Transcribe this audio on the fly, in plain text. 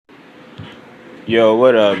Yo,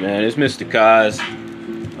 what up, man? It's Mr. Kaz.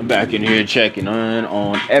 I'm back in here checking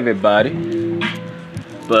on everybody.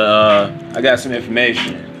 But I got some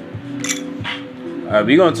information. Alright,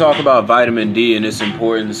 we're gonna talk about vitamin D and its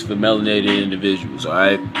importance for melanated individuals,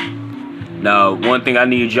 alright? Now, one thing I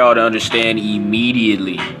need y'all to understand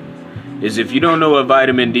immediately is if you don't know what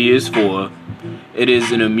vitamin D is for, it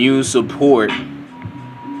is an immune support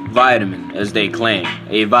vitamin, as they claim,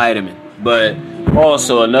 a vitamin. But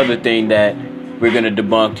also another thing that we're going to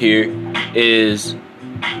debunk here is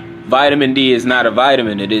vitamin D is not a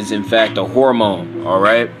vitamin. It is in fact a hormone. All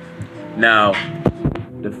right. Now,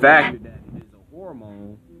 the fact that it is a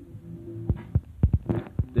hormone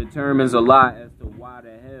determines a lot as to why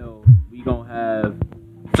the hell we don't have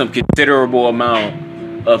some considerable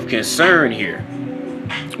amount of concern here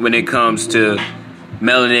when it comes to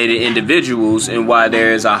melanated individuals and why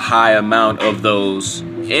there is a high amount of those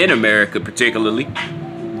in America particularly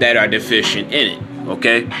that are deficient in it.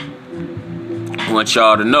 Okay, I want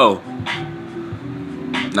y'all to know.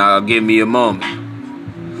 Now give me a moment.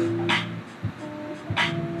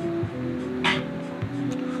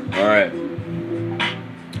 All right,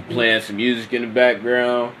 playing some music in the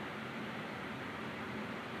background.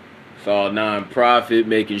 It's all non-profit,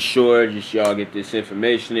 making sure just y'all get this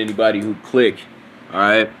information. Anybody who click. All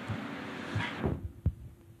right.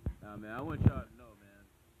 Now, man, I want y'all to know, man.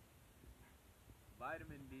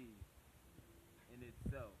 Vitamin D in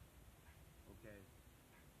itself, okay,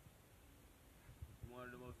 is one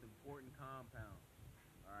of the most important compounds,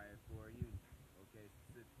 all right, for a human, okay,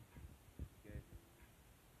 okay.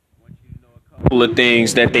 I want you to know a couple of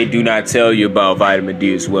things that they do not tell you about vitamin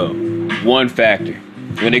D as well. One factor,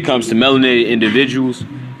 when it comes to melanated individuals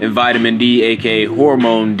and vitamin D, aka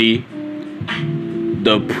hormone D,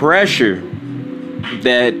 the pressure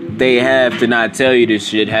that they have to not tell you this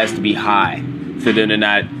shit has to be high for them to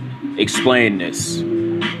not explain this.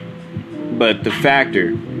 But the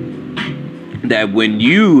factor that when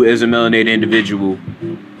you as a melanated individual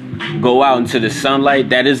go out into the sunlight,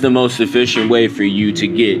 that is the most efficient way for you to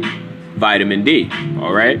get vitamin D,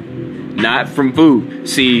 all right? Not from food.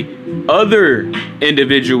 See, other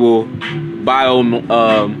individual biomes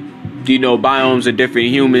of different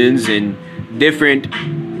humans and different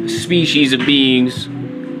species of beings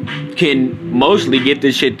can mostly get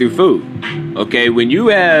this shit through food. Okay, when you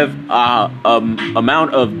have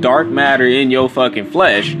amount of dark matter in your fucking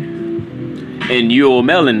flesh and your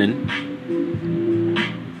melanin,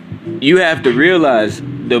 you have to realize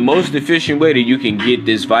the most efficient way that you can get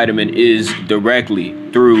this vitamin is directly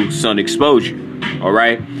through sun exposure. All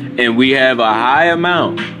right, and we have a high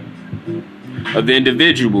amount of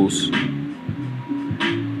individuals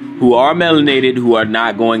who are melanated, who are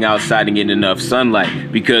not going outside and getting enough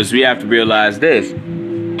sunlight. Because we have to realize this.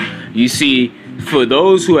 You see, for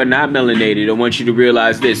those who are not melanated, I want you to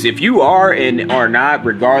realize this. If you are and are not,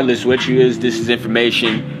 regardless what you is, this is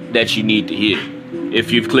information that you need to hear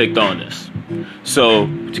if you've clicked on this. So,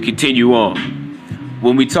 to continue on.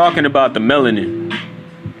 When we're talking about the melanin,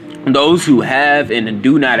 those who have and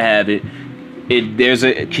do not have it, there's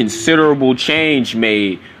a considerable change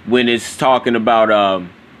made when it's talking about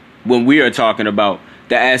when we are talking about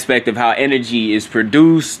the aspect of how energy is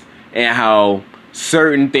produced and how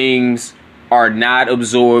certain things are not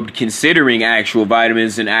absorbed, considering actual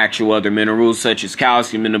vitamins and actual other minerals such as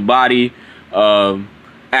calcium in the body,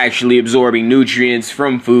 actually absorbing nutrients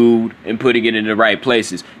from food and putting it in the right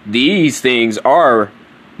places. These things are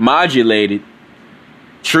modulated,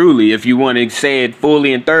 truly, if you want to say it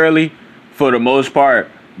fully and thoroughly, for the most part,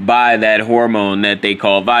 by that hormone that they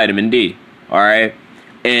call vitamin D. All right.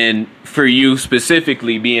 And for you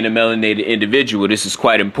specifically being a melanated individual, this is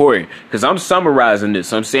quite important because I'm summarizing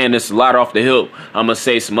this. I'm saying this a lot off the hip. I'm going to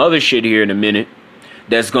say some other shit here in a minute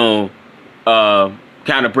that's going to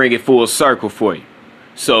kind of bring it full circle for you.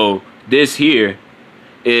 So this here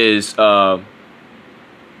is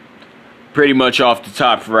pretty much off the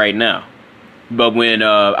top for right now. But when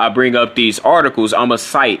I bring up these articles, I'm going to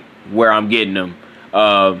cite where I'm getting them,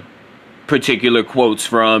 particular quotes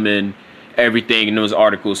from and everything in those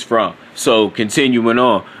articles from. So continuing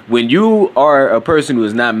on, when you are a person who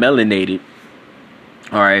is not melanated,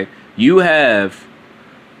 all right, you have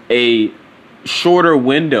a shorter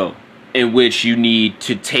window in which you need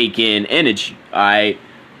to take in energy. All right.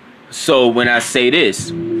 So when I say this,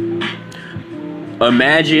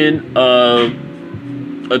 imagine a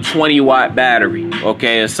 20-watt battery,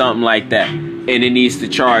 okay, or something like that, and it needs to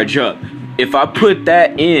charge up. If I put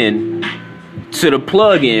that in to the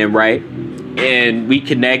plug-in, right, and we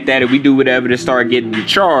connect that and we do whatever to start getting the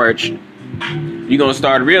charge, you're gonna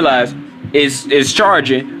start to realize it's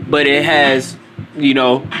charging, but it has, you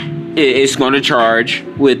know, it's going to charge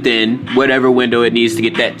within whatever window it needs to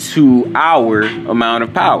get that 2-hour amount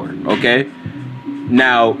of power. Okay.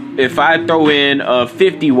 Now, if I throw in a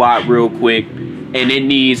 50 watt real quick and it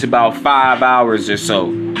needs about 5 hours or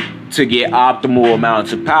so to get optimal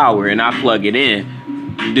amounts of power, and I plug it in,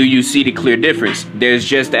 do you see the clear difference? There's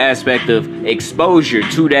just the aspect of exposure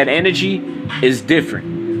to that energy is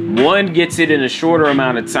different. One gets it in a shorter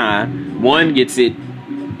amount of time. One gets it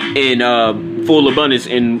in full abundance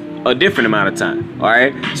in a different amount of time. All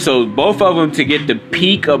right. So both of them to get the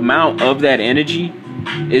peak amount of that energy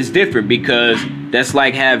is different, because that's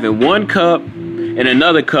like having one cup and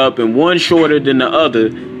another cup, and one shorter than the other,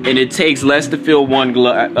 and it takes less to fill one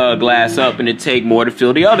glass up and it take more to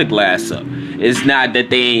fill the other glass up. It's not that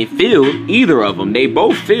they ain't filled, either of them. They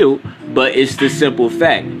both filled, but it's the simple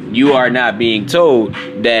fact. You are not being told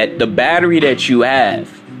that the battery that you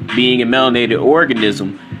have, being a melanated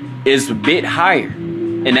organism, is a bit higher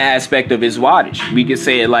in the aspect of its wattage. We could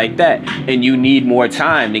say it like that. And you need more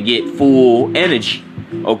time to get full energy.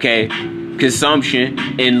 Okay? Consumption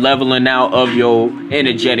and leveling out of your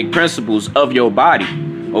energetic principles of your body.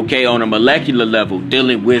 Okay? On a molecular level,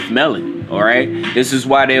 dealing with melanin. All right? This is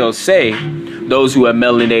why they'll say, those who are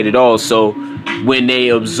melanated also, when they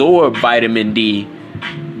absorb vitamin D,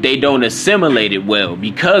 they don't assimilate it well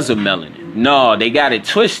because of melanin. No, they got it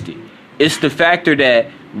twisted. It's the factor that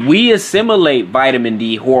we assimilate vitamin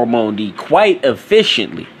D, hormone D, quite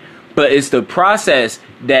efficiently. But it's the process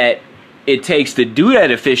that it takes to do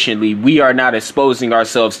that efficiently we are not exposing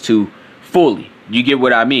ourselves to fully. You get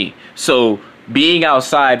what I mean? So being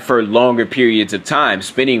outside for longer periods of time,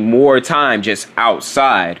 spending more time just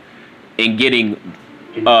outside and getting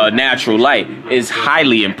natural light is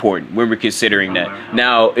highly important when we're considering that.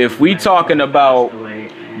 Now, if we talking about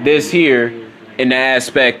this here in the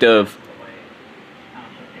aspect of,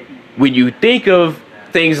 when you think of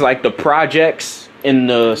things like the projects in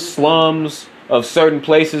the slums of certain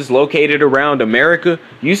places located around America,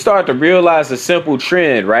 you start to realize a simple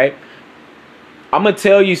trend, right? I'm going to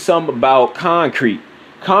tell you something about concrete.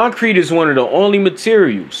 Concrete is one of the only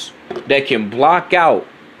materials that can block out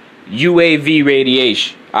UAV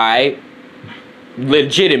radiation, all right?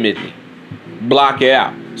 Legitimately block it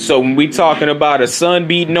out. So when we talking about a sun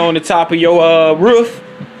beating on the top of your roof,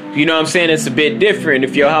 you know what I'm saying? It's a bit different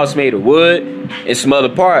if your house made of wood and some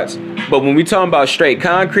other parts. But when we talking about straight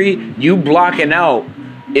concrete, you blocking out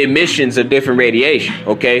emissions of different radiation,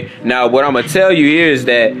 okay? Now, what I'm going to tell you here is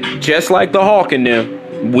that just like the Hawk and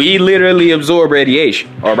them, we literally absorb radiation,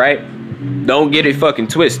 all right? Don't get it fucking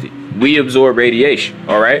twisted. We absorb radiation,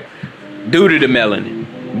 all right? Due to the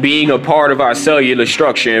melanin being a part of our cellular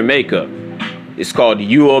structure and makeup. It's called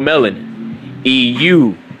eumelanin,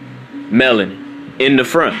 EU melanin in the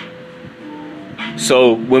front.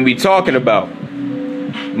 So when we talking about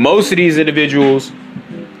most of these individuals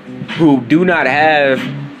who do not have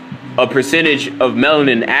a percentage of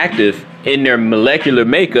melanin active in their molecular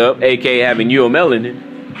makeup, aka having eumelanin,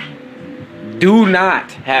 do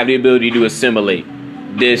not have the ability to assimilate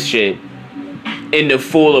this shit in the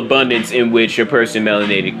full abundance in which a person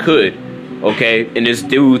melanated could. Okay, and it's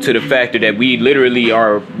due to the factor that we literally,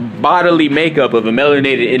 our bodily makeup of a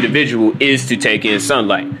melanated individual is to take in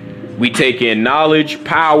sunlight. We take in knowledge,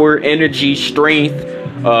 power, energy, strength,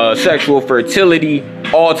 sexual fertility,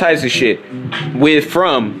 all types of shit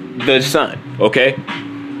from the sun. Okay,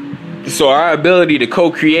 so our ability to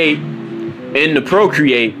co-create and to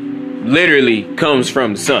procreate literally comes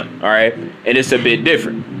from the sun. All right, and it's a bit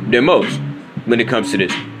different than most when it comes to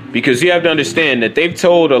this. Because you have to understand that they've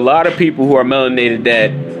told a lot of people who are melanated that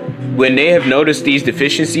when they have noticed these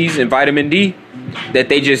deficiencies in vitamin D, that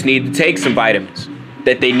they just need to take some vitamins.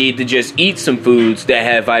 That they need to just eat some foods that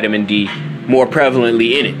have vitamin D more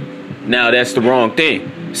prevalently in it. Now, that's the wrong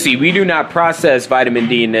thing. See, we do not process vitamin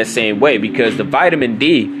D in that same way, because the vitamin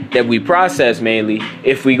D that we process mainly,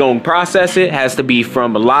 if we gonna process it, has to be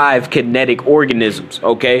from live kinetic organisms,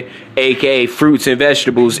 okay? AKA fruits and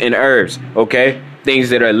vegetables and herbs, okay?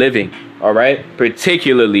 Things that are living, all right?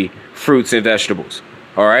 Particularly fruits and vegetables,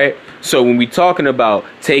 all right? So when we talking about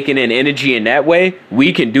taking in energy in that way,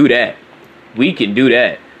 we can do that. We can do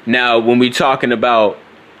that. Now, when we talking about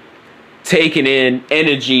taking in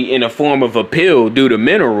energy in a form of a pill due to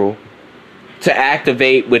mineral to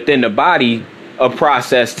activate within the body a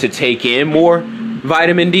process to take in more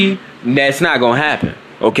vitamin D, that's not going to happen,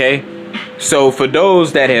 okay? So for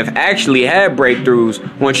those that have actually had breakthroughs,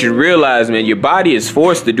 I want you to realize, man, your body is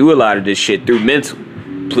forced to do a lot of this shit through mental,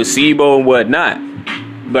 placebo and whatnot.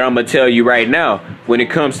 But I'm going to tell you right now, when it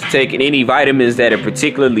comes to taking any vitamins that are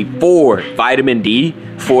particularly for vitamin D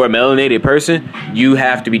for a melanated person, you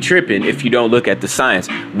have to be tripping if you don't look at the science.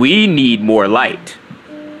 We need more light.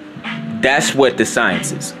 That's what the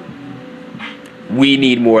science is. We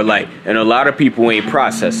need more light. And a lot of people ain't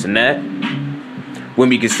processing that when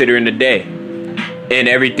we consider in the day and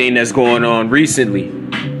everything that's going on recently.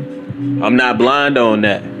 I'm not blind on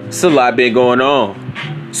that. It's a lot been going on,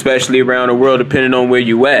 especially around the world, depending on where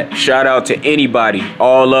you at. Shout out to anybody.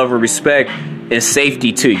 All love and respect and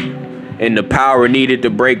safety to you. And the power needed to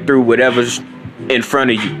break through whatever's in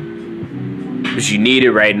front of you. Because you need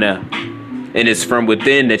it right now. And it's from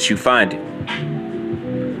within that you find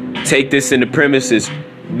it. Take this in the premises.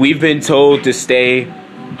 We've been told to stay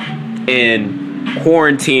in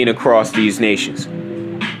quarantine across these nations.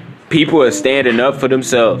 People are standing up for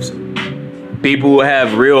themselves. People who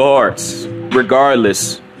have real hearts,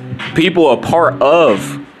 regardless. People are part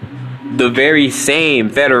of the very same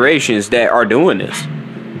federations that are doing this.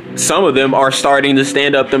 Some of them are starting to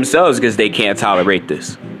stand up themselves because they can't tolerate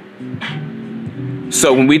this.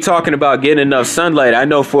 So when we're talking about getting enough sunlight, I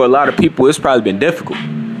know for a lot of people it's probably been difficult.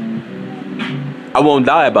 I won't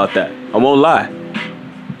lie about that. I won't lie.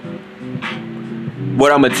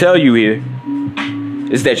 What I'm going to tell you here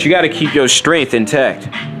is that you got to keep your strength intact,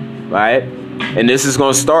 right? And this is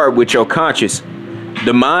going to start with your conscious.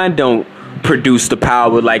 The mind don't produce the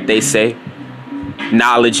power like they say.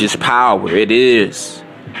 Knowledge is power. It is.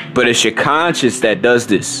 But it's your conscious that does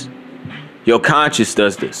this. Your conscious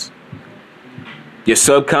does this. Your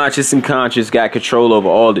subconscious and conscious got control over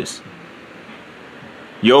all this.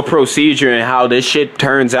 Your procedure and how this shit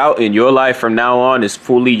turns out in your life from now on is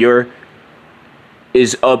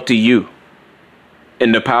is up to you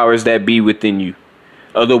and the powers that be within you.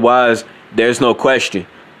 Otherwise, there's no question.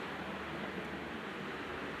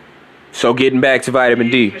 So getting back to vitamin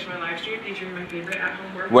D.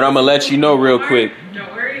 What I'm going to let you know real quick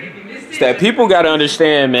is that people got to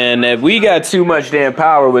understand, man, that we got too much damn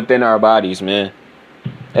power within our bodies, man.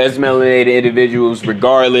 As melanated individuals,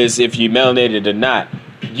 regardless if you're melanated or not,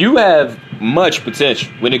 you have much potential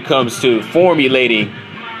when it comes to formulating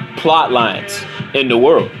plot lines in the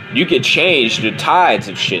world. You can change the tides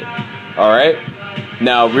of shit. All right?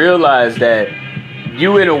 Now realize that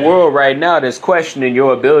you in a world right now that's questioning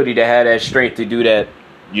your ability to have that strength to do that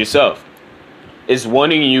yourself. It's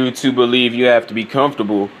wanting you to believe you have to be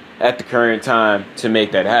comfortable at the current time to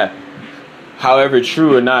make that happen. However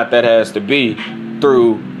true or not that has to be,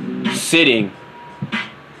 through sitting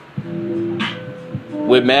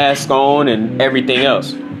with mask on and everything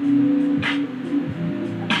else,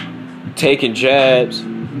 taking jabs.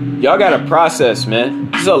 Y'all gotta process,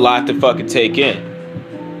 man. This is a lot to fucking take in,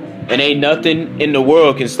 and ain't nothing in the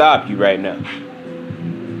world can stop you right now.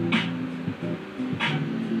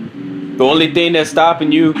 The only thing that's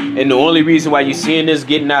stopping you, and the only reason why you're seeing this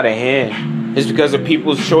getting out of hand, is because of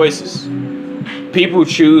people's choices. People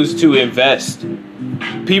choose to invest.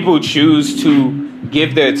 People choose to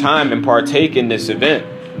give their time and partake in this event.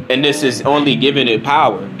 And this is only giving it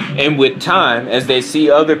power. And with time, as they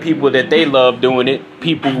see other people that they love doing it,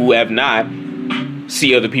 people who have not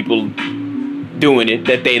see other people doing it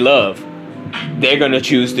that they love, they're going to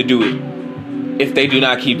choose to do it. If they do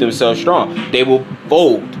not keep themselves strong, they will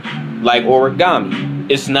fold like origami.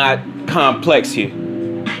 It's not complex here.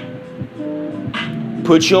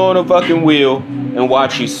 Put you on a fucking wheel and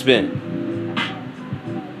watch you spin.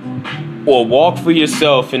 Or walk for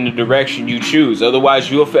yourself in the direction you choose.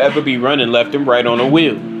 Otherwise, you'll forever be running left and right on a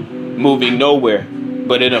wheel, moving nowhere,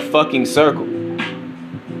 but in a fucking circle.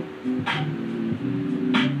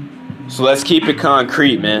 So let's keep it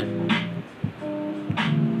concrete, man.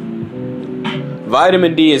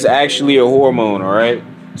 Vitamin D is actually a hormone, alright?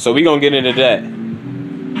 So we're going to get into that.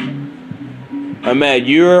 I'm at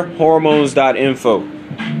yourhormones.info.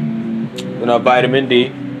 And our vitamin D.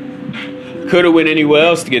 Could have went anywhere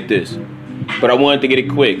else to get this, but I wanted to get it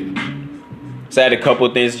quick. So I had a couple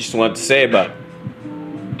of things I just wanted to say about it.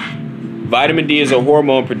 Vitamin D is a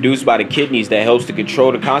hormone produced by the kidneys that helps to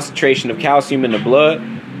control the concentration of calcium in the blood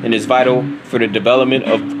and is vital for the development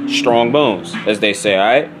of strong bones, as they say,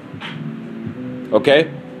 alright?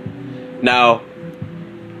 Okay? Now,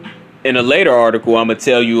 in a later article, I'm going to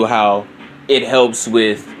tell you how it helps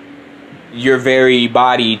with your very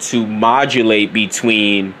body to modulate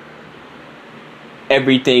between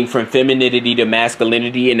everything from femininity to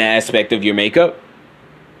masculinity in the aspect of your makeup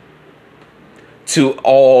to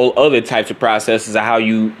all other types of processes of how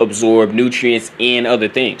you absorb nutrients and other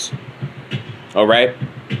things. All right?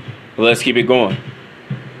 Well, let's keep it going.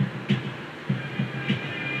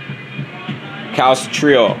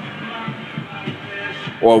 Calcitriol.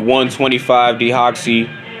 or 125 dehydroxy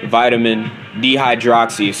vitamin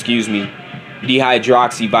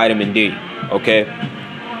D, okay?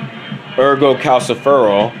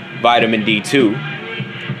 Ergocalciferol, vitamin D2,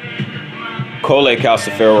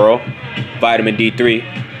 cholecalciferol, vitamin D3,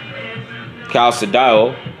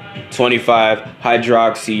 calcidiol, 25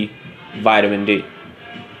 hydroxy vitamin D.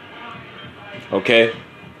 Okay?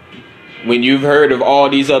 When you've heard of all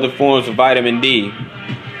these other forms of vitamin D,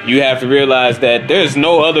 you have to realize that there's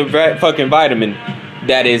no other fucking vitamin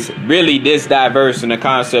that is really this diverse in the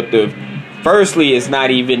concept of, firstly, it's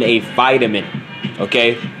not even a vitamin.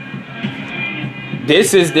 Okay?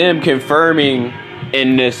 This is them confirming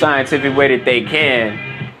in the scientific way that they can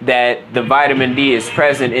that the vitamin D is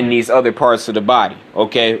present in these other parts of the body,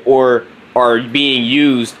 okay, or are being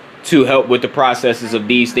used to help with the processes of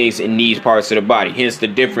these things in these parts of the body. Hence the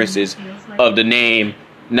differences of the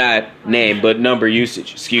number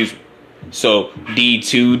usage, excuse me. So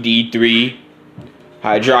D2, D3,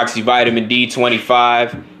 hydroxy vitamin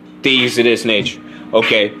D25, things of this nature.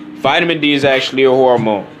 Okay, vitamin D is actually a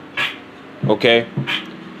hormone, okay?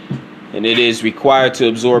 And it is required to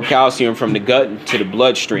absorb calcium from the gut into the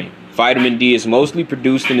bloodstream. Vitamin D is mostly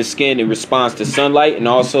produced in the skin in response to sunlight and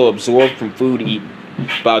also absorbed from food eaten.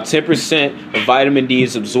 About 10% of vitamin D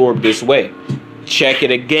is absorbed this way. Check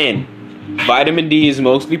it again. Vitamin D is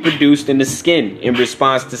mostly produced in the skin in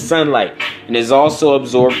response to sunlight and is also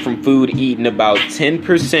absorbed from food eaten. About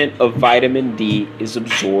 10% of vitamin D is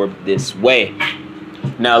absorbed this way.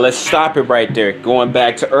 Now let's stop it right there. Going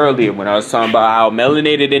back to earlier when I was talking about how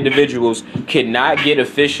melanated individuals cannot get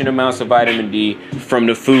efficient amounts of vitamin D from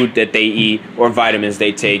the food that they eat or vitamins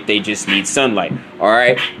they take. They just need sunlight. All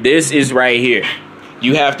right. This is right here.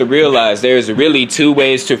 You have to realize there's really two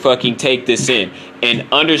ways to fucking take this in and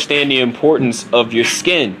understand the importance of your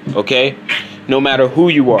skin. Okay. No matter who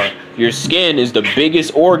you are, your skin is the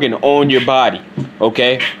biggest organ on your body.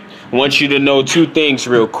 Okay. I want you to know two things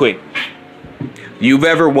real quick. You've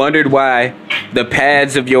ever wondered why the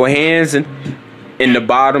pads of your hands and the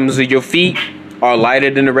bottoms of your feet are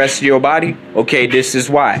lighter than the rest of your body? Okay, this is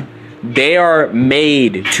why. They are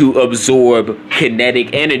made to absorb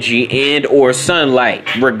kinetic energy and or sunlight,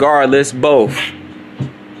 regardless, both.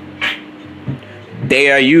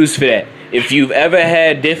 They are used for that. If you've ever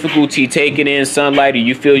had difficulty taking in sunlight or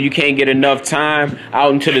you feel you can't get enough time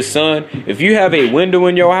out into the sun, if you have a window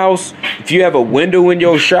in your house, if you have a window in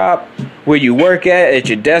your shop where you work at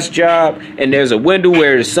your desk job, and there's a window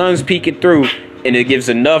where the sun's peeking through and it gives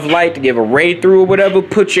enough light to give a ray through or whatever,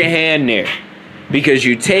 put your hand there. Because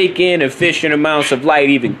you take in efficient amounts of light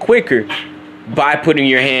even quicker by putting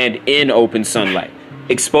your hand in open sunlight.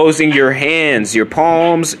 Exposing your hands, your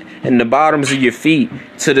palms, and the bottoms of your feet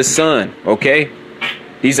to the sun, okay?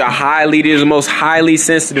 These are the most highly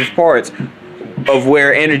sensitive parts of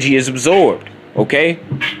where energy is absorbed, okay?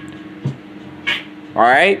 All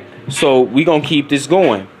right? So we're going to keep this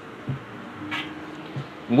going.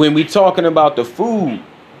 When we talking about the food,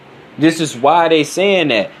 this is why they saying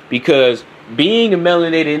that. Because being a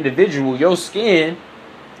melanated individual, your skin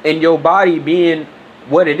and your body being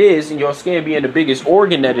what it is, and your skin being the biggest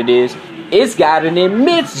organ that it is, it's got an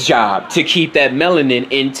immense job to keep that melanin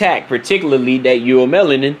intact, particularly that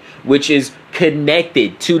uromelanin, which is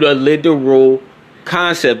connected to the literal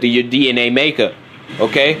concept of your DNA makeup.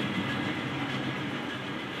 Okay?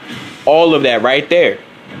 All of that right there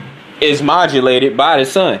is modulated by the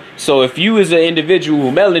sun. So if you as an individual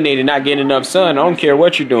who melanated not getting enough sun, I don't care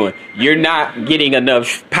what you're doing, you're not getting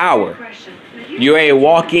enough power. You're a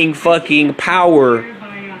walking fucking power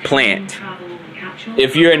plant.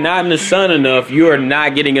 If you're not in the sun enough, you are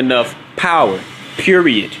not getting enough power.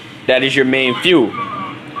 Period. That is your main fuel.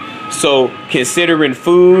 So considering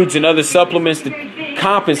foods and other supplements to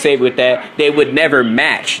compensate with that, they would never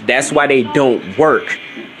match. That's why they don't work.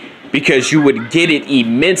 Because you would get it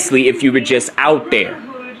immensely if you were just out there.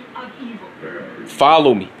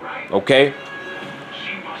 Follow me, okay?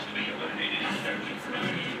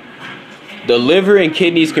 The liver and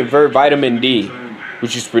kidneys convert vitamin D,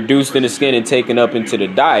 which is produced in the skin and taken up into the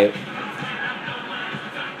diet.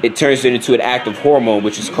 It turns it into an active hormone,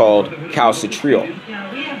 which is called calcitriol.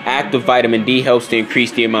 Active vitamin D helps to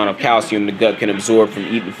increase the amount of calcium the gut can absorb from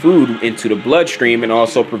eating food into the bloodstream and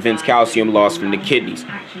also prevents calcium loss from the kidneys.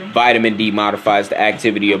 Vitamin D modifies the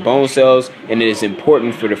activity of bone cells, and it is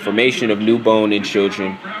important for the formation of new bone in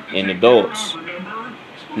children and adults.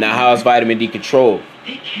 Now, how is vitamin D controlled?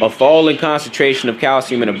 A fall in concentration of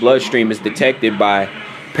calcium in the bloodstream is detected by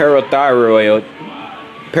parathyroid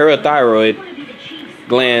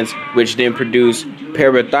glands, which then produce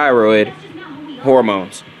parathyroid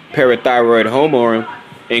hormones. Parathyroid hormone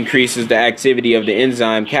increases the activity of the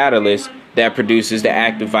enzyme catalyst that produces the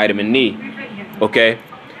active vitamin D. Okay?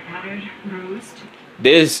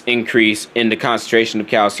 This increase in the concentration of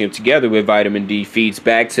calcium together with vitamin D feeds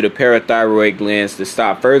back to the parathyroid glands to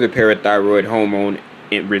stop further parathyroid hormone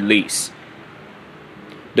release.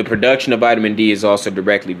 The production of vitamin D is also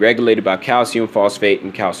directly regulated by calcium phosphate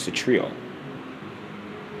and calcitriol.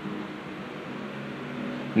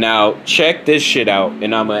 Now, check this shit out,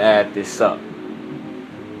 and I'm going to add this up.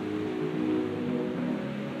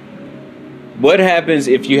 What happens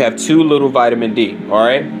if you have too little vitamin D,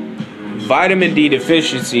 alright? Vitamin D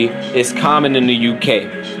deficiency is common in the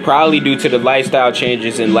UK, probably due to the lifestyle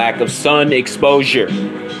changes and lack of sun exposure.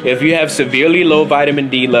 If you have severely low vitamin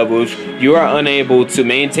D levels, you are unable to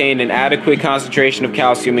maintain an adequate concentration of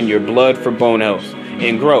calcium in your blood for bone health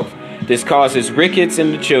and growth. This causes rickets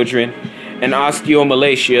in the children and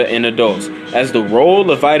osteomalacia in adults. As the role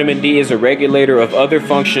of vitamin D as a regulator of other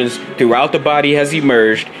functions throughout the body has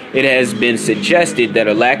emerged, it has been suggested that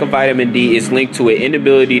a lack of vitamin D is linked to an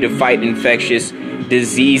inability to fight infectious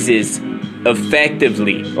diseases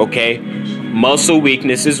effectively, okay? Muscle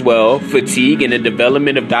weakness as well, fatigue and the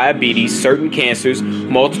development of diabetes, certain cancers,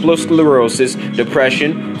 multiple sclerosis,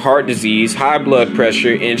 depression, heart disease, high blood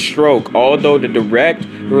pressure, and stroke, although the direct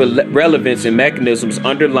relevance and mechanisms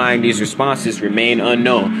underlying these responses remain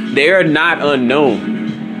unknown. They are not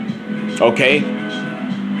unknown, okay?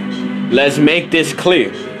 Let's make this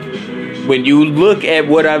clear. When you look at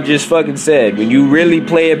what I've just fucking said, when you really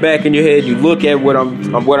play it back in your head, you look at what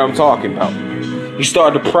I'm talking about. You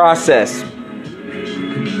start to process.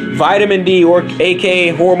 Vitamin D, or aka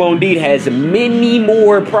hormone D, has many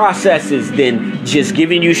more processes than just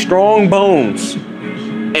giving you strong bones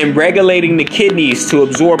and regulating the kidneys to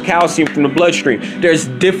absorb calcium from the bloodstream. There's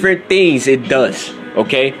different things it does,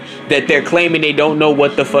 okay? That they're claiming they don't know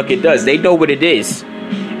what the fuck it does. They know what it is.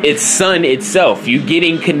 It's sun itself. You're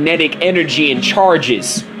getting kinetic energy and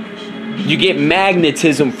charges. You get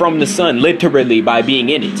magnetism from the sun, literally, by being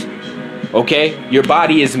in it. Okay? Your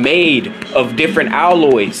body is made of different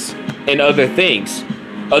alloys and other things.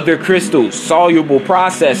 Other crystals, soluble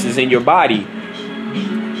processes in your body.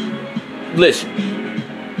 Listen.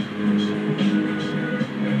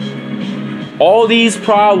 All these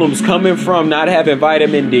problems coming from not having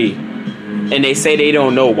vitamin D. And they say they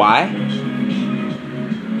don't know why.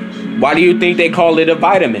 Why do you think they call it a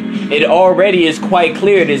vitamin? It already is quite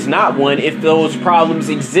clear it is not one if those problems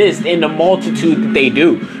exist in the multitude that they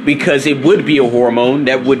do. Because it would be a hormone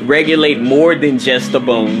that would regulate more than just the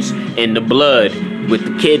bones and the blood with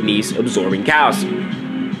the kidneys absorbing calcium.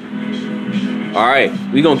 Alright,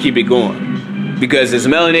 we're going to keep it going. Because as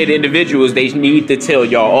melanated individuals, they need to tell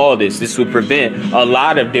y'all all this. This would prevent a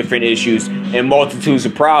lot of different issues and multitudes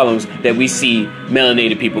of problems that we see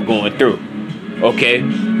melanated people going through. Okay?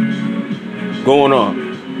 Going on.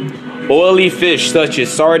 Oily fish such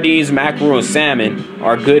as sardines, mackerel, and salmon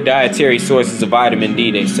are good dietary sources of vitamin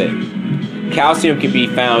D, they say. Calcium can be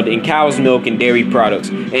found in cow's milk and dairy products.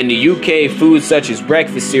 In the UK, foods such as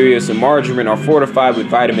breakfast cereals and margarine are fortified with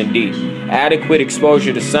vitamin D. Adequate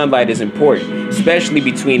exposure to sunlight is important, especially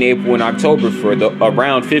between April and October for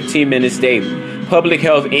around 15 minutes daily. Public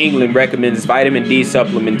Health England recommends vitamin D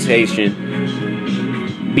supplementation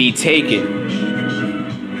be taken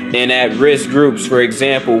in at-risk groups, for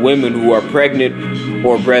example, women who are pregnant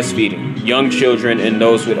or breastfeeding, young children, and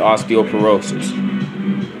those with osteoporosis.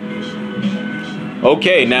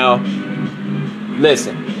 Okay, now,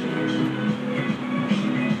 listen.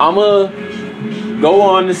 I'm going to go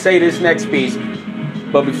on to say this next piece,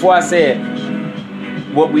 but before I say it,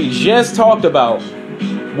 what we just talked about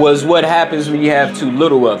was what happens when you have too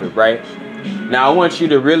little of it, right? Now, I want you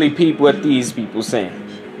to really peep what these people saying.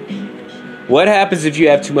 What happens if you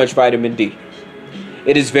have too much vitamin D?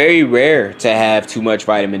 It is very rare to have too much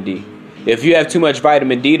vitamin D. If you have too much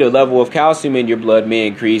vitamin D, the level of calcium in your blood may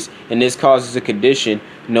increase, and this causes a condition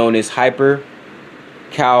known as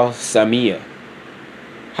hypercalcemia.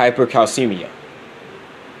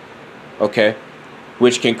 Okay?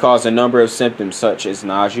 Which can cause a number of symptoms such as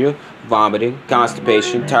nausea, vomiting,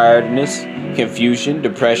 constipation, tiredness, confusion,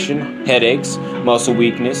 depression, headaches, muscle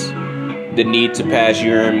weakness, the need to pass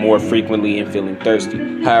urine more frequently, and feeling thirsty.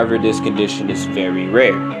 However, this condition is very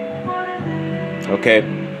rare. Okay?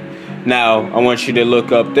 Now, I want you to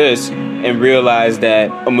look up this and realize that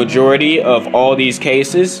a majority of all these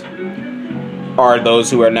cases are those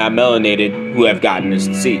who are not melanated who have gotten this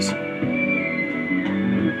disease.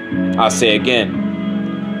 I'll say again.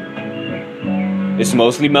 It's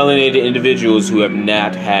mostly melanated individuals who have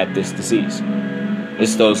not had this disease.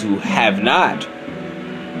 It's those who have not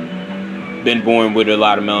been born with a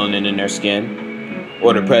lot of melanin in their skin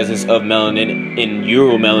or the presence of melanin in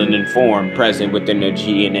uromelanin form present within their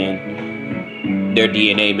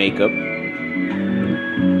DNA makeup,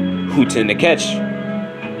 who tend to catch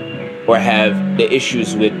or have the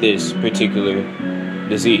issues with this particular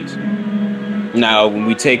disease. Now, when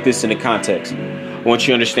we take this into context, I want you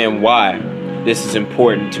to understand why this is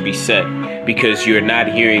important to be said, because you're not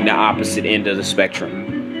hearing the opposite end of the spectrum.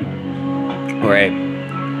 All right?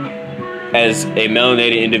 As a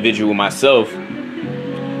melanated individual myself,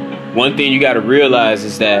 one thing you got to realize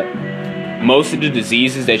is that most of the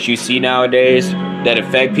diseases that you see nowadays that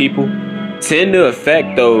affect people tend to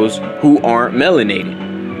affect those who aren't melanated.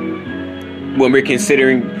 When we're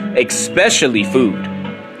considering especially food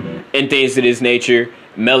and things of this nature,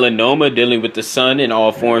 melanoma, dealing with the sun in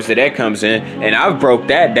all forms that comes in, and I've broke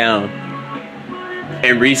that down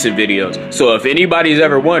in recent videos. So if anybody's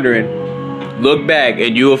ever wondering, look back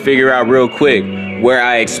and you'll figure out real quick where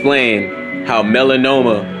I explain how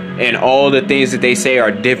melanoma and all the things that they say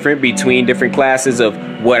are different between different classes of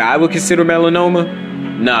what I would consider melanoma.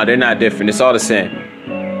 No, they're not different. It's all the same.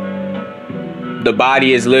 The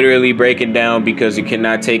body is literally breaking down because it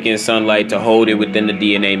cannot take in sunlight to hold it within the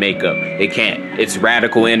DNA makeup. It can't. It's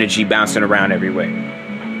radical energy bouncing around everywhere.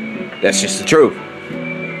 That's just the truth.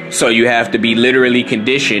 So you have to be literally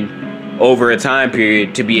conditioned over a time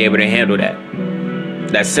period to be able to handle that.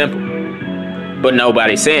 That's simple. But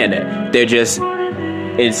nobody's saying that. They're just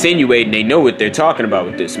insinuating they know what they're talking about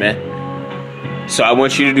with this, man. So I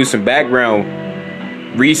want you to do some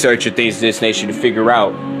background research of things of this nation to figure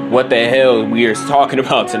out what the hell we are talking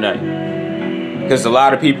about tonight. Because a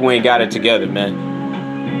lot of people ain't got it together, man.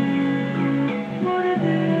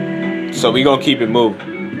 So we gonna keep it moving.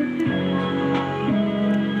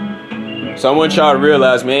 So I want y'all to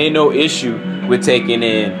realize, man, ain't no issue with taking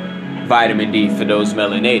in vitamin D for those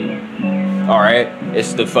melanated. Alright?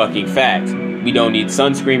 It's the fucking fact. We don't need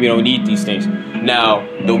sunscreen. We don't need these things. Now,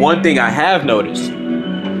 the one thing I have noticed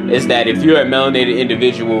is that if you're a melanated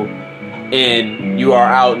individual and you are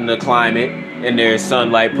out in the climate and there's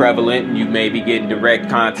sunlight prevalent and you may be getting direct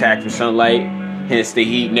contact with sunlight, hence the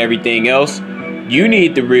heat and everything else, you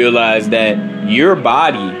need to realize that your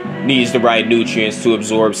body needs the right nutrients to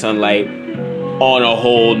absorb sunlight on a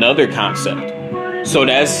whole nother concept. So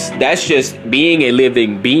that's just being a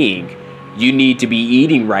living being. You need to be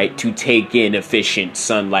eating right to take in efficient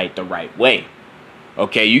sunlight the right way.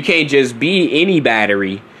 Okay, you can't just be any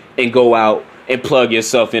battery and go out and plug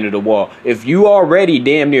yourself into the wall. If you already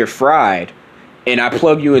damn near fried and I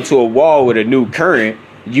plug you into a wall with a new current,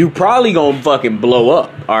 you probably gonna fucking blow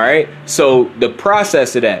up. All right, so the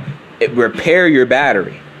process of that, repair your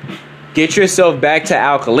battery, get yourself back to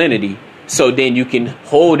alkalinity, so then you can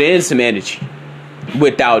hold in some energy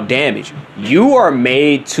without damage. You are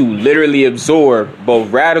made to literally absorb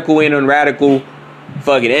both radical and unradical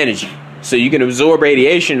fucking energy. So you can absorb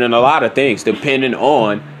radiation and a lot of things depending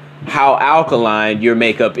on how alkaline your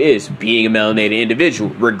makeup is, being a melanated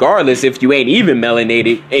individual. Regardless if you ain't even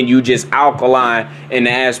melanated and you just alkaline in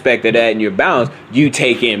the aspect of that and you're balanced, you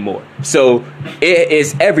take in more. So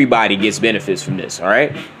it's everybody gets benefits from this, all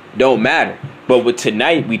right? Don't matter. But what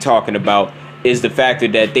tonight we talking about is the factor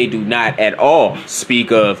that they do not at all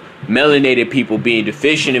speak of melanated people being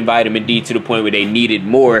deficient in vitamin D to the point where they need it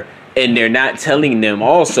more. And they're not telling them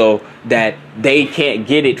also that they can't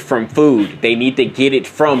get it from food. They need to get it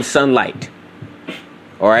from sunlight.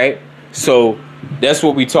 All right. So that's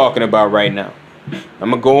what we're talking about right now.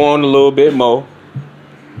 I'm going to go on a little bit more.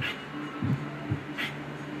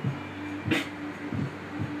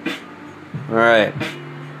 All right.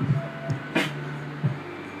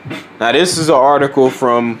 Now, this is an article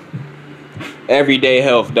from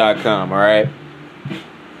everydayhealth.com. All right.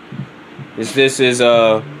 This is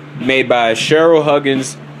made by Cheryl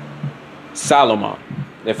Huggins Salomon,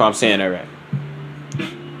 if I'm saying that right.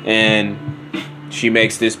 And she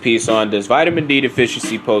makes this piece on, does vitamin D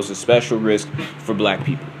deficiency pose a special risk for black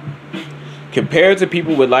people? Compared to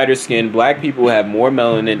people with lighter skin, black people have more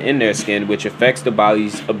melanin in their skin, which affects the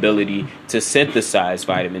body's ability to synthesize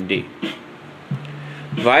vitamin D.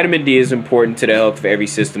 Vitamin D is important to the health of every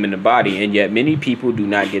system in the body, and yet many people do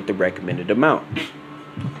not get the recommended amount.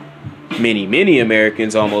 Many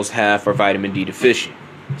Americans, almost half, are vitamin D deficient,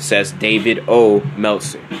 says David O.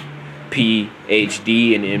 Meltzer,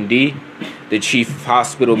 Ph.D. and M.D., the chief of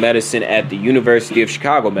hospital medicine at the University of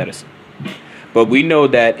Chicago Medicine. But we know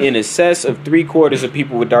that in excess of 3/4 of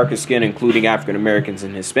people with darker skin, including African Americans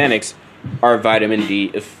and Hispanics, are vitamin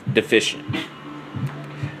D deficient.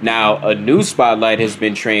 Now, a new spotlight has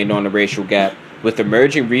been trained on the racial gap, with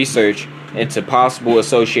emerging research into possible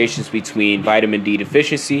associations between vitamin D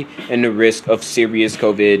deficiency and the risk of serious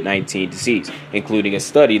COVID-19 disease, including a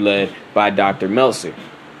study led by Dr. Meltzer.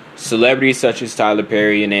 Celebrities such as Tyler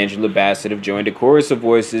Perry and Angela Bassett have joined a chorus of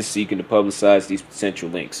voices seeking to publicize these potential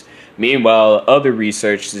links. Meanwhile, other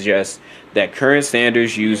research suggests that current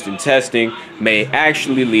standards used in testing may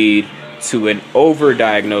actually lead to an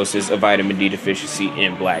overdiagnosis of vitamin D deficiency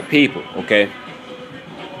in black people, okay?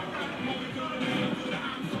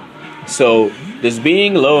 So, does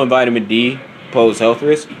being low in vitamin D pose health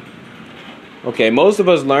risk? Okay, most of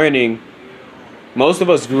us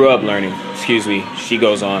grew up learning, she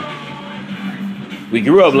goes on. We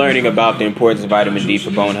grew up learning about the importance of vitamin D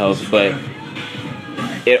for bone health, but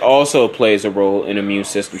it also plays a role in immune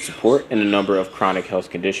system support in a number of chronic health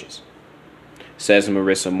conditions, says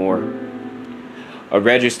Marissa Moore, a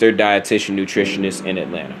registered dietitian nutritionist in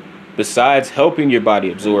Atlanta. Besides helping your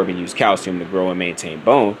body absorb and use calcium to grow and maintain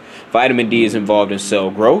bone, vitamin D is involved in cell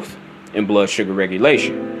growth and blood sugar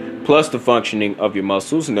regulation, plus the functioning of your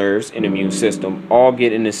muscles, nerves, and immune system all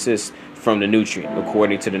get an assist from the nutrient,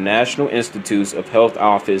 according to the National Institutes of Health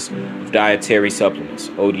Office of Dietary Supplements,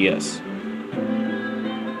 ODS.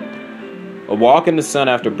 A walk in the sun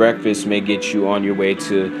after breakfast may get you on your way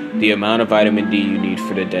to the amount of vitamin D you need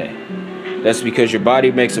for the day. That's because your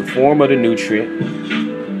body makes a form of the nutrient,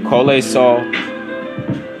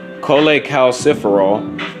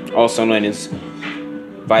 cholecalciferol, also known as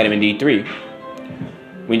vitamin D3.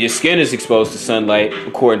 When your skin is exposed to sunlight,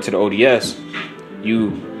 according to the ODS,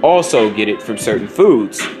 you also get it from certain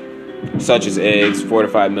foods, such as eggs,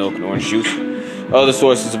 fortified milk, and orange juice. Other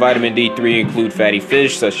sources of vitamin D3 include fatty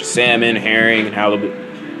fish, such as salmon, herring, and halibut.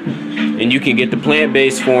 And you can get the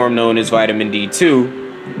plant-based form known as vitamin D2,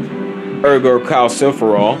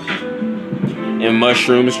 ergocalciferol, and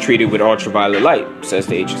mushrooms treated with ultraviolet light, says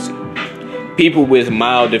the agency. People with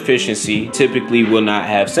mild deficiency typically will not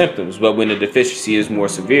have symptoms, but when the deficiency is more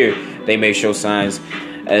severe, they may show signs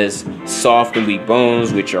as soft and weak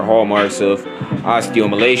bones, which are hallmarks of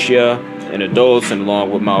osteomalacia in adults, and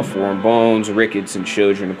along with malformed bones, rickets in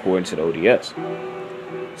children, according to the ODS.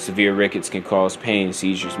 Severe rickets can cause pain,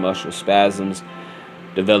 seizures, muscle spasms,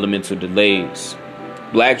 developmental delays.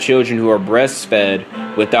 Black children who are breastfed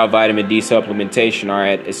without vitamin D supplementation are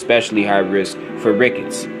at especially high risk for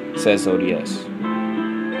rickets, says ODS.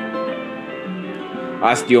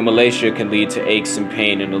 Osteomalacia can lead to aches and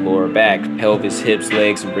pain in the lower back, pelvis, hips,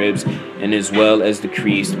 legs, and ribs, and as well as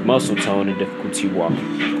decreased muscle tone and difficulty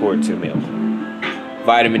walking, according to the Mayo Clinic.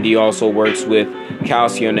 Vitamin D also works with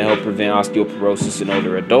calcium to help prevent osteoporosis in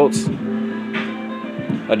older adults,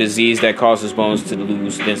 a disease that causes bones to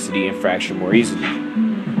lose density and fracture more easily.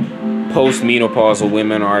 Postmenopausal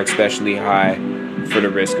women are especially high for the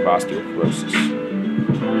risk of osteoporosis.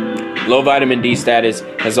 Low vitamin D status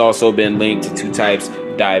has also been linked to two types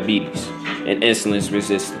of diabetes and insulin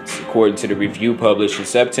resistance, according to the review published in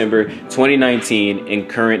September 2019 in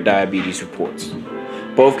Current Diabetes Reports.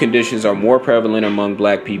 Both conditions are more prevalent among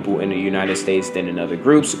black people in the United States than in other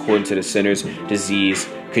groups, according to the Centers for Disease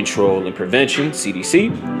Control and Prevention,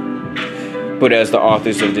 CDC. But as the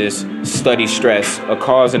authors of this study stress, a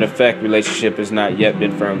cause and effect relationship has not yet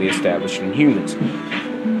been firmly established in humans.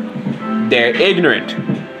 They're ignorant.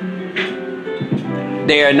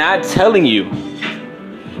 They are not telling you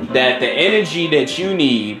that the energy that you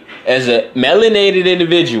need as a melanated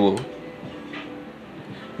individual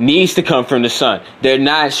needs to come from the sun. They're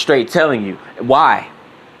not straight telling you. Why?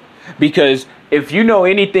 Because if you know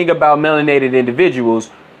anything about melanated individuals,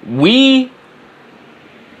 we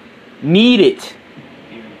need it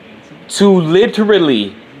to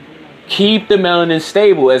literally keep the melanin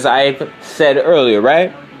stable, as I said earlier,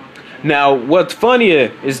 right? Now, what's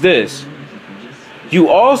funnier is this. You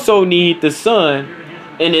also need the sun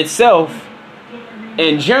in itself,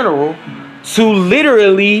 in general, to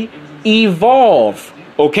literally evolve,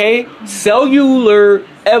 okay? Cellular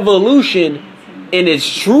evolution in its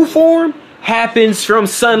true form happens from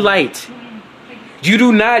sunlight. You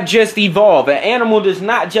do not just evolve. An animal does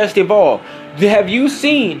not just evolve. Have you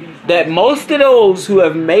seen that most of those who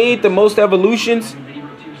have made the most evolutions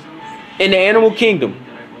in the animal kingdom,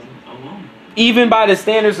 even by the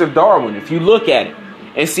standards of Darwin, if you look at it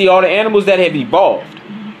and see all the animals that have evolved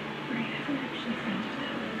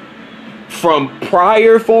from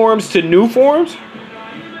prior forms to new forms,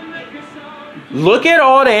 look at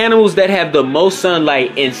all the animals that have the most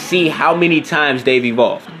sunlight and see how many times they've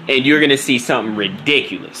evolved. And you're going to see something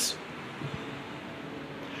ridiculous.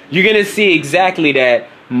 You're going to see exactly that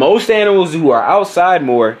most animals who are outside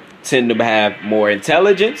more tend to have more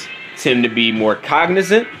intelligence, tend to be more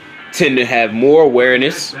cognizant, tend to have more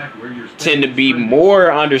awareness, tend to be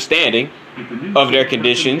more understanding, of their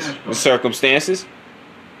conditions and circumstances.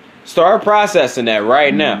 Start processing that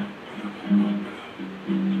right now.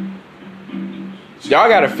 Y'all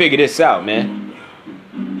got to figure this out, man.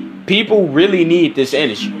 People really need this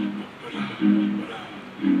energy.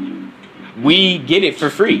 We get it for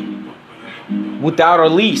free without a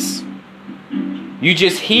lease. You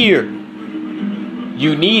just hear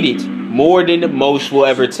you need it more than the most will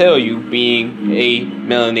ever tell you, being a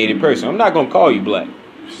melanated person. I'm not going to call you black.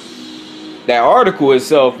 That article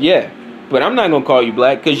itself, yeah, but I'm not going to call you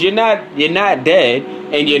black because you're not dead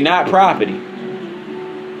and you're not property.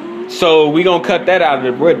 So we're going to cut that out of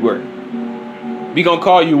the woodwork. We're going to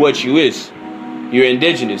call you what you is. You're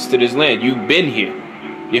indigenous to this land. You've been here.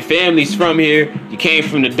 Your family's from here. You came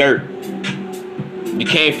from the dirt. You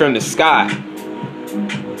came from the sky.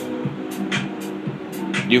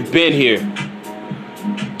 You've been here.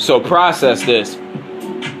 So process this.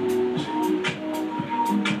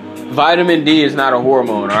 Vitamin D is not a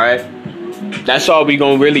hormone, all right? That's all we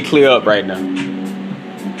gonna really clear up right now.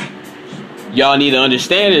 Y'all need to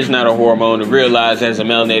understand it's not a hormone and realize as a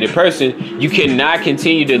melanated person, you cannot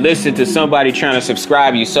continue to listen to somebody trying to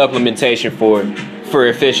subscribe you supplementation for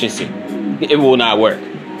efficiency. It will not work.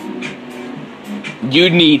 You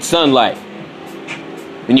need sunlight.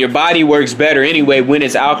 And your body works better anyway when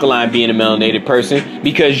it's alkaline, being a melanated person,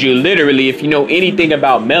 because you literally, if you know anything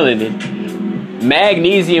about melanin,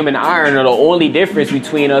 magnesium and iron are the only difference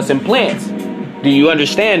between us and plants. Do you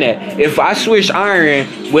understand that? If I switched iron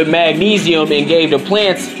with magnesium and gave the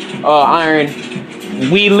plants iron,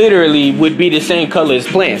 we literally would be the same color as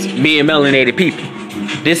plants, being melanated people.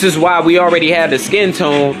 This is why we already have the skin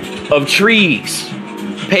tone of trees.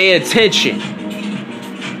 Pay attention.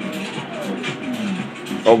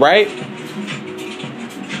 All right?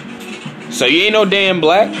 So you ain't no damn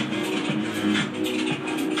black.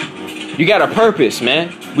 You got a purpose,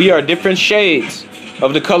 man. We are different shades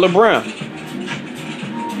of the color brown.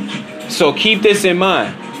 So keep this in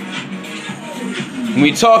mind. When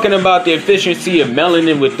we're talking about the efficiency of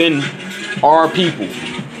melanin within our people,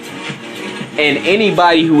 and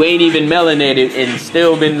anybody who ain't even melanated and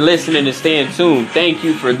still been listening and staying tuned, thank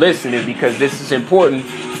you for listening, because this is important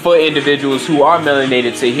for individuals who are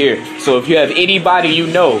melanated to hear. So if you have anybody you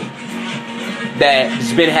know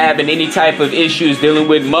that's been having any type of issues dealing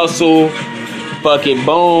with muscle, fucking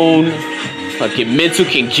bone, fucking mental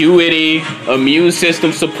congruity, immune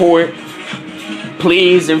system support,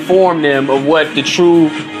 please inform them of what the true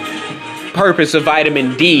purpose of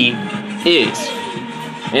vitamin D is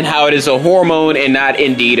and how it is a hormone and not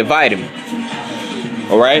indeed a vitamin.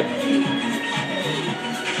 All right?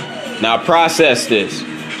 Now process this.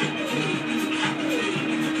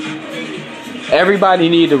 Everybody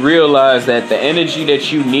need to realize that the energy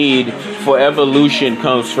that you need for evolution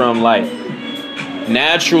comes from light.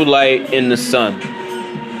 Natural light in the sun.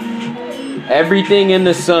 Everything in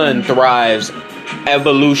the sun thrives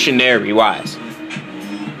evolutionary wise.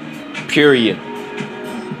 Period.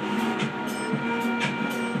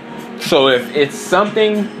 So if it's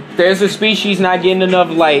something, there's a species not getting enough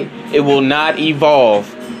light, it will not evolve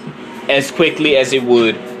as quickly as it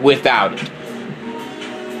would without it.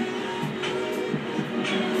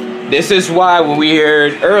 This is why when we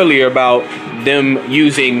heard earlier about them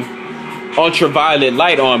using ultraviolet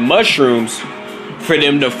light on mushrooms for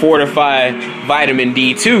them to fortify vitamin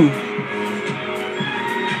D2,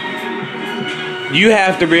 you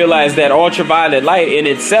have to realize that ultraviolet light in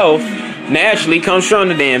itself naturally comes from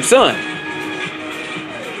the damn sun.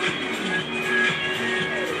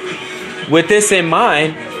 With this in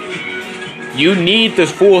mind, you need the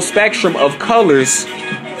full spectrum of colors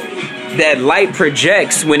that light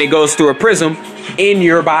projects when it goes through a prism in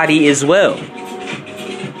your body as well.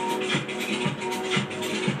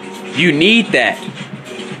 You need that.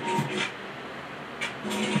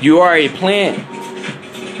 You are a plant.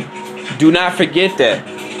 Do not forget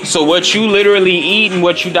that. So what you literally eat and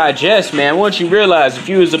what you digest, man, once you realize if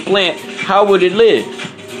you was a plant, how would it live?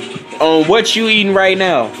 On what you eating right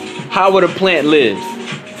now, how would a plant live?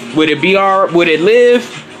 Would it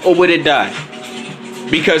live or would it die?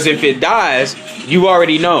 Because if it dies, you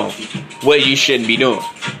already know what you shouldn't be doing.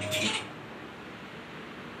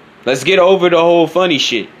 Let's get over the whole funny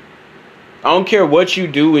shit. I don't care what you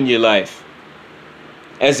do in your life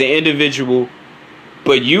as an individual,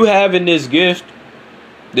 but you having this gift,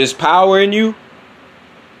 this power in you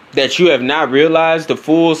that you have not realized the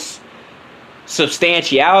full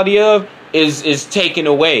substantiality of is taken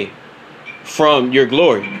away from your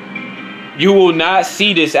glory. You will not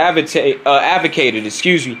see this advocated,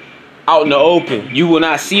 out in the open. You will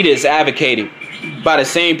not see this advocated by the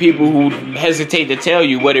same people who hesitate to tell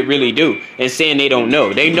you what it really do and saying they don't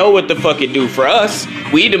know. They know what the fuck it do. For us,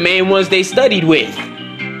 we the main ones they studied with.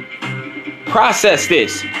 Process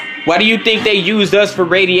this. Why do you think they used us for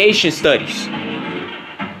radiation studies?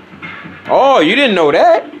 Oh, you didn't know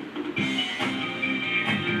that?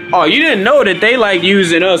 Oh, you didn't know that they like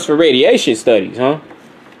using us for radiation studies, huh?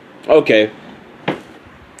 Okay.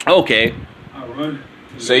 Okay.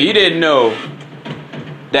 So you didn't know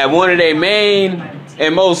that one of their main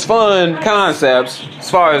and most fun concepts, as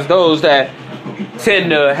far as those that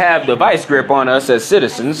tend to have the vice grip on us as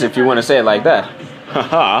citizens, if you want to say it like that.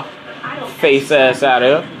 Haha. Face ass out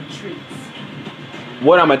of.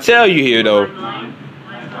 What I'm going to tell you here, though,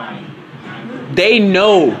 they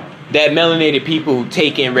know that melanated people who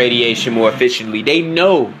take in radiation more efficiently, they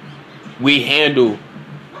know we handle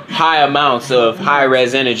high amounts of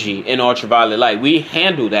high-res energy in ultraviolet light. We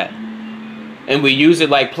handle that. And we use it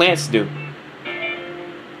like plants do.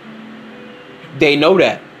 They know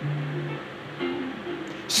that.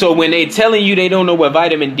 So when they telling you they don't know what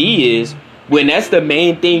vitamin D is, when that's the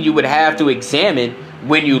main thing you would have to examine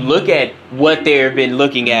when you look at what they've been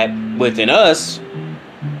looking at within us,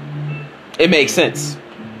 it makes sense.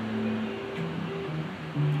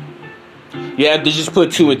 You have to just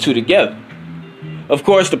put 2 and 2 together. Of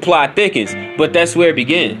course, the plot thickens, but that's where it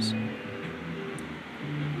begins.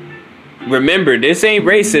 Remember, this ain't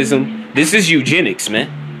racism. This is eugenics, man.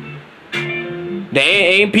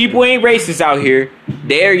 People ain't racist out here.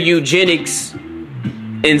 They're eugenics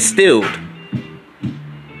instilled.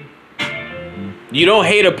 You don't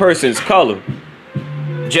hate a person's color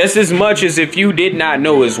just as much as if you did not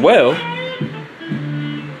know as well.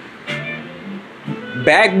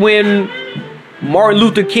 Back when Martin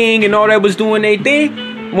Luther King and all that was doing their thing,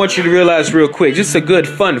 I want you to realize real quick, just a good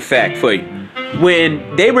fun fact for you.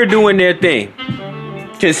 When they were doing their thing,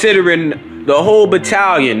 considering the whole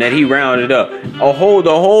battalion that he rounded up, the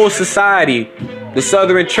whole society, the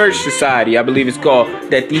Southern Church Society, I believe it's called,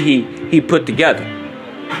 that he put together.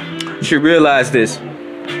 You should realize this.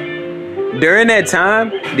 During that time,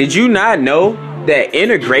 did you not know that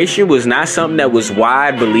integration was not something that was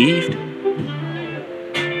wide believed?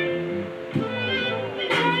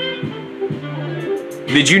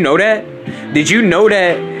 Did you know that? Did you know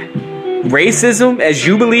that racism, as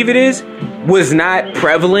you believe it is, was not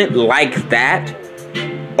prevalent like that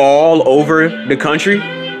all over the country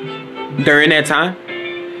during that time?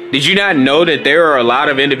 Did you not know that there are a lot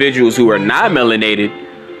of individuals who are not melanated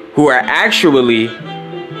who are actually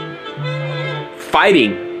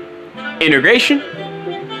fighting integration?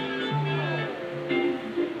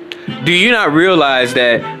 Do you not realize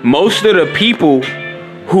that most of the people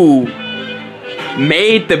who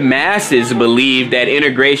made the masses believe that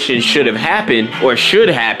integration should have happened or should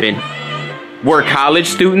happen were college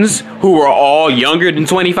students who were all younger than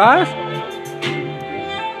 25?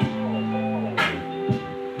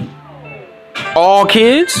 All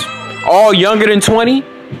kids? All younger than 20?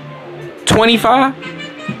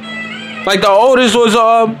 25? Like the oldest was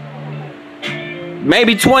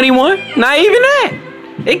maybe 21? Not even that.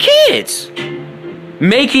 They kids.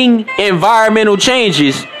 Making environmental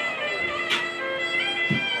changes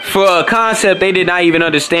for a concept they did not even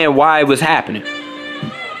understand why it was happening.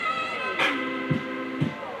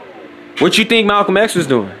 What you think Malcolm X was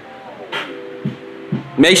doing?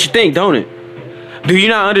 Makes you think, don't it? Do you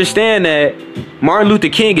not understand that Martin Luther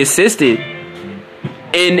King assisted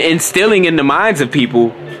in instilling in the minds of people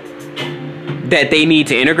that they need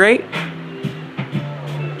to integrate?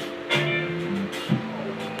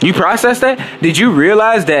 You process that? Did you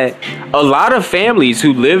realize that a lot of families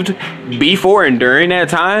who lived before and during that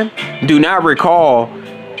time do not recall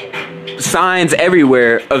signs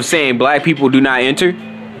everywhere of saying black people do not enter?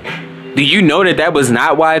 Do you know that that was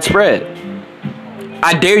not widespread?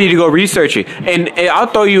 I dare you to go research it. And I'll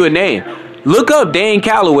throw you a name. Look up Dane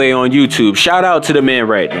Calloway on YouTube. Shout out to the man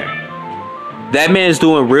right there. That man's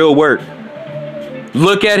doing real work.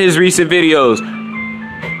 Look at his recent videos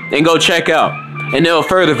and go check out. And they'll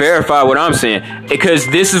further verify what I'm saying. Because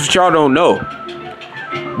this is what y'all don't know.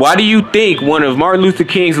 Why do you think one of Martin Luther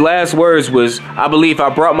King's last words was, I believe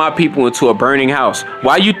I brought my people into a burning house?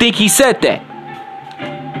 Why do you think he said that?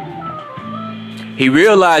 He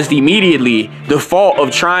realized immediately the fault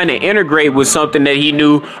of trying to integrate was something that he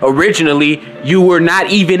knew originally you were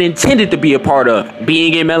not even intended to be a part of,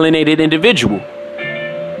 being a melanated individual.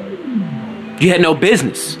 You had no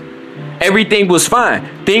business. Everything was fine.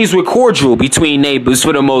 Things were cordial between neighbors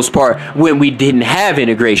for the most part when we didn't have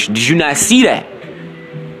integration. Did you not see that?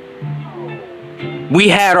 We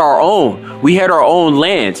had our own. We had our own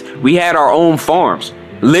lands. We had our own farms.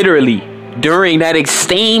 Literally during that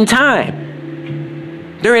same time.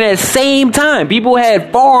 During that same time, people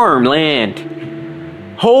had farmland,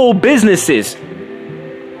 whole businesses.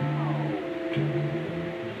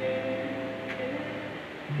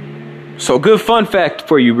 So good fun fact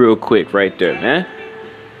for you real quick right there, man.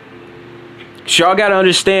 Y'all gotta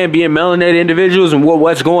understand, being melanated individuals and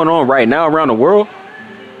what's going on right now around the world.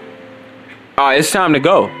 It's time to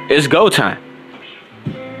go. It's go time.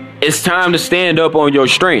 It's time to stand up on your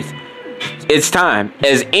strength. It's time.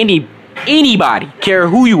 As anybody, care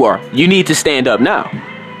who you are, you need to stand up now.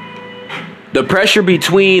 The pressure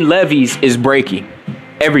between levees is breaking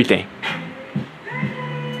everything.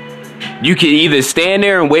 You can either stand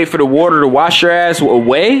there and wait for the water to wash your ass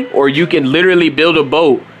away, or you can literally build a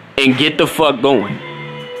boat and get the fuck going.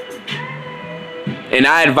 And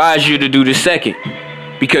I advise you to do the second.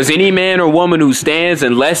 Because any man or woman who stands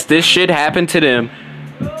and lets this shit happen to them,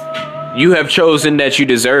 you have chosen that you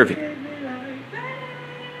deserve it.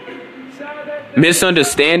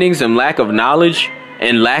 Misunderstandings and lack of knowledge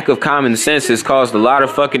and lack of common sense has caused a lot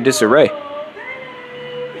of fucking disarray.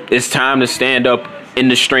 It's time to stand up in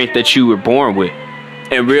the strength that you were born with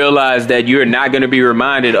and realize that you're not going to be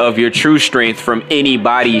reminded of your true strength from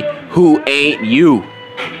anybody who ain't you.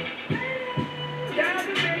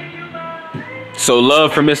 So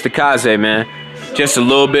love for Mr. Kaze, man. Just a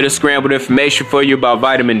little bit of scrambled information for you about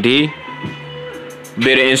vitamin D. A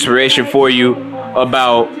bit of inspiration for you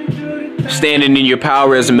about standing in your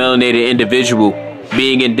power as a melanated individual,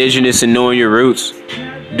 being indigenous and knowing your roots,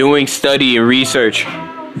 doing study and research.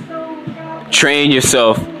 Train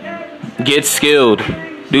yourself, get skilled,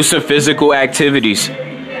 do some physical activities,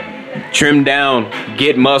 trim down,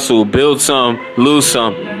 get muscle, build some, lose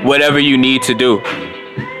some, whatever you need to do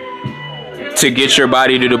to get your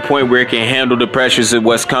body to the point where it can handle the pressures of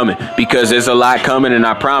what's coming. Because there's a lot coming, and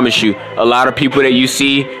I promise you, a lot of people that you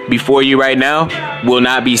see before you right now will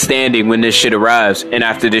not be standing when this shit arrives and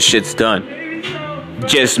after this shit's done.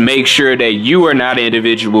 Just make sure that you are not an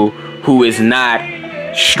individual who is not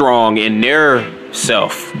strong in their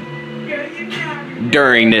self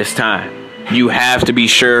during this time. You have to be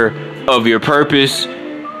sure of your purpose,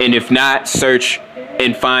 and if not, search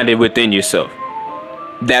and find it within yourself.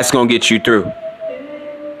 That's gonna get you through.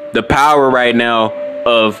 The power right now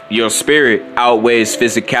of your spirit outweighs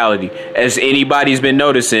physicality. As anybody's been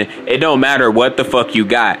noticing, it don't matter what the fuck you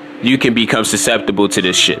got, you can become susceptible to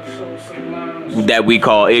this shit that we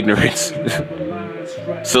call ignorance.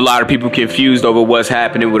 So a lot of people confused over what's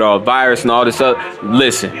happening with all virus and all this other.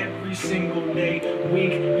 Listen,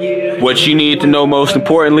 what you need to know most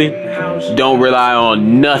importantly, don't rely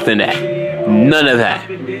on none of that.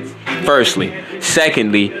 Firstly.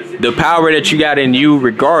 Secondly, the power that you got in you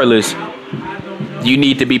regardless, you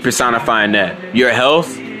need to be personifying that. Your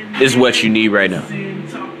health is what you need right now.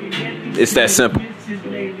 It's that simple.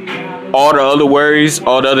 All the other worries,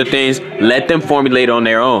 all the other things, let them formulate on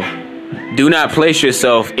their own. Do not place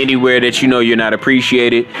yourself anywhere that you know you're not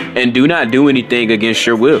appreciated, and do not do anything against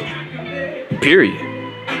your will. Period.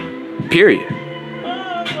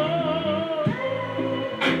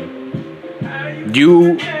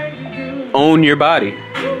 You own your body.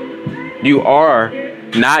 You are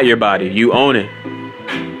not your body. You own it.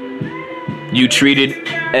 You treat it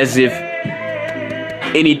as if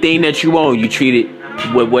anything that you own, you treat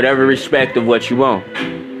it with whatever respect of what you own.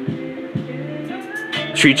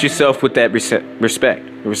 Treat yourself with that respect.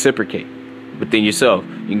 Reciprocate within yourself.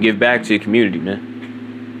 You can give back to your community, man.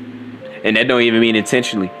 And that don't even mean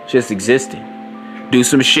intentionally. Just existing. Do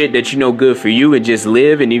some shit that you know good for you, and just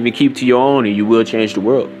live and even keep to your own, and you will change the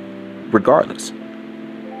world. Regardless.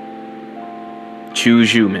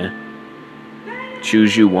 Choose you, man.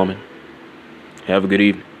 Choose you, woman. Have a good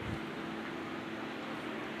evening.